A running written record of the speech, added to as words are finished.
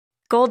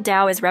Gold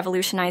DAO is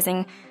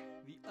revolutionizing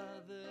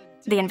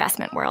the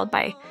investment world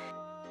by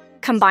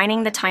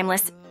combining the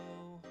timeless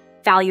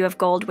value of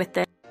gold with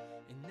the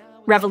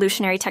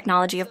revolutionary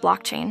technology of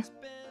blockchain.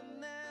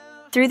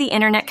 Through the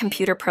Internet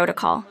Computer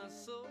Protocol,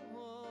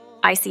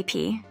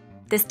 ICP,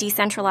 this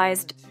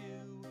decentralized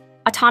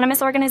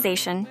autonomous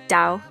organization,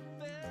 DAO,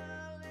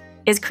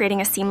 is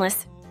creating a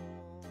seamless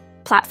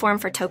platform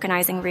for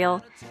tokenizing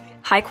real,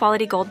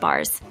 high-quality gold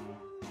bars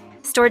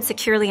stored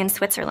securely in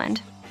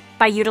Switzerland.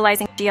 By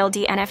utilizing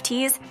GLD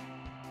NFTs,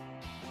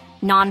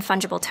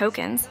 non-fungible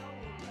tokens,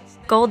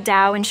 Gold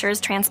DAO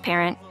ensures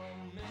transparent,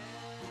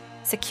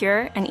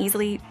 secure, and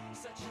easily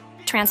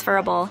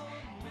transferable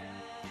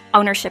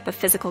ownership of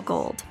physical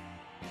gold.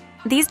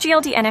 These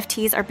GLD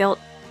NFTs are built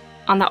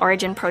on the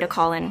Origin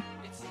protocol and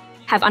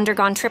have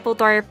undergone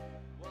triple-door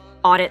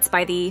audits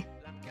by the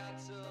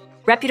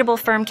reputable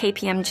firm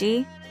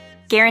KPMG,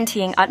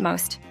 guaranteeing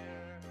utmost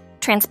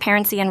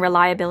transparency and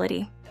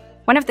reliability.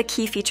 One of the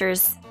key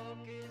features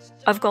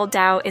of Gold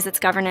DAO is its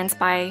governance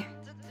by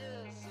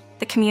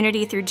the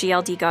community through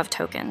GLD.gov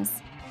tokens.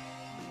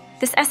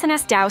 This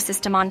SNS DAO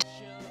system on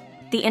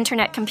the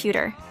Internet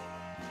Computer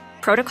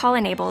Protocol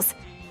enables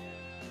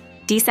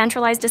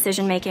decentralized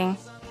decision-making,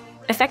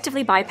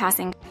 effectively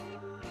bypassing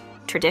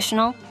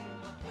traditional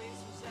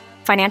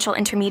financial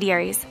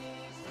intermediaries.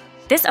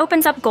 This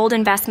opens up gold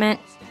investment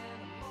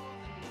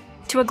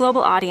to a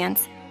global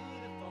audience,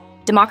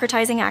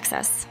 democratizing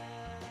access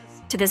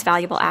to this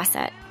valuable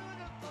asset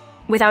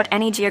without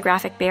any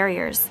geographic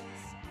barriers.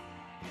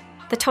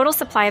 The total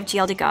supply of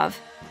GLD.gov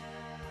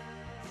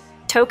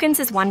tokens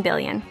is 1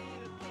 billion,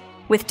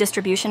 with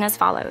distribution as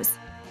follows: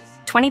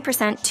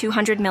 20%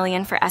 200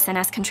 million for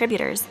SNS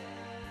contributors,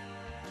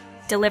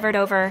 delivered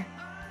over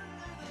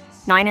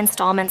 9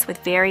 installments with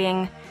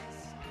varying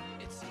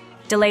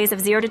delays of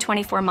 0 to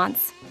 24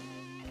 months,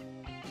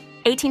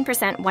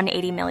 18%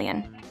 180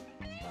 million.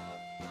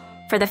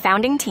 For the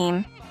founding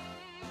team,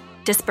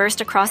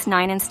 dispersed across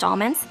 9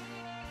 installments,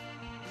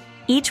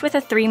 each with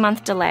a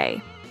 3-month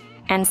delay,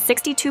 and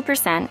 62%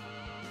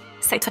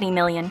 620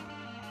 million,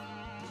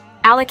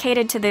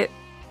 allocated to the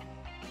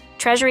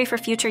Treasury for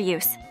future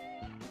use.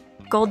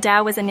 Gold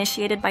DAO was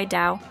initiated by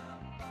DAO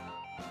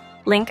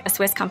Link, a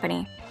Swiss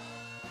company,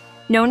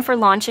 known for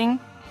launching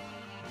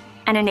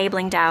and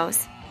enabling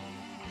DAOs.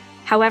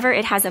 However,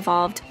 it has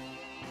evolved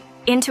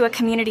into a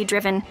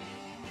community-driven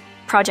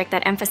project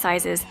that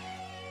emphasizes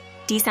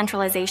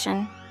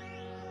decentralization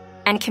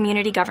and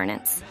community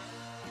governance.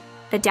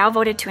 The DAO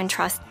voted to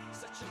entrust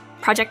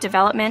project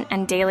development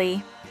and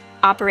daily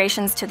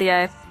operations to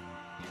the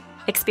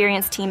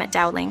experienced team at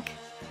DAO Link.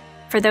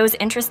 For those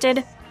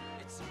interested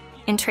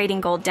in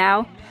trading Gold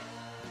DAO,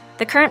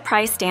 the current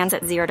price stands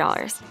at $0,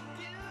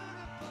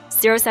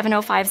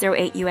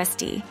 0.70508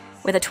 USD,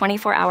 with a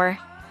 24-hour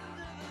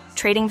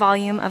trading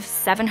volume of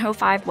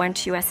 705.1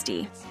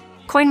 USD.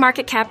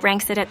 Coinmarketcap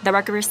ranks it at the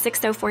record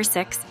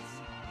 6046,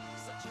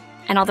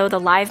 and although the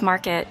live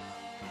market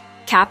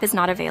cap is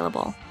not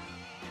available,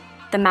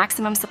 the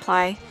maximum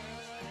supply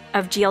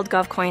of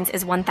GLD.gov coins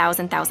is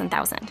 1,000.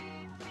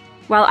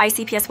 While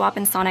ICP, Swap,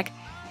 and Sonic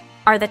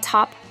are the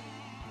top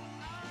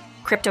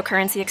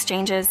cryptocurrency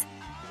exchanges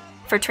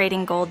for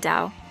trading Gold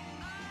DAO,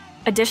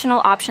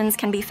 additional options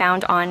can be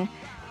found on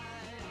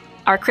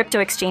our crypto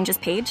exchanges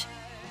page.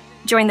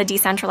 Join the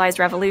decentralized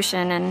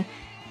revolution and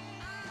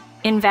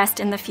invest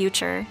in the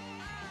future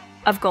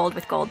of gold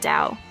with Gold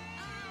DAO.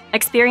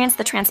 Experience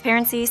the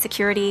transparency,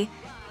 security,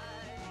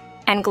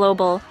 and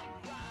global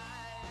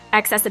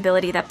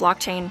accessibility that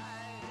blockchain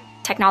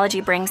technology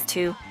brings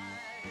to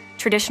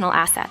traditional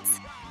assets.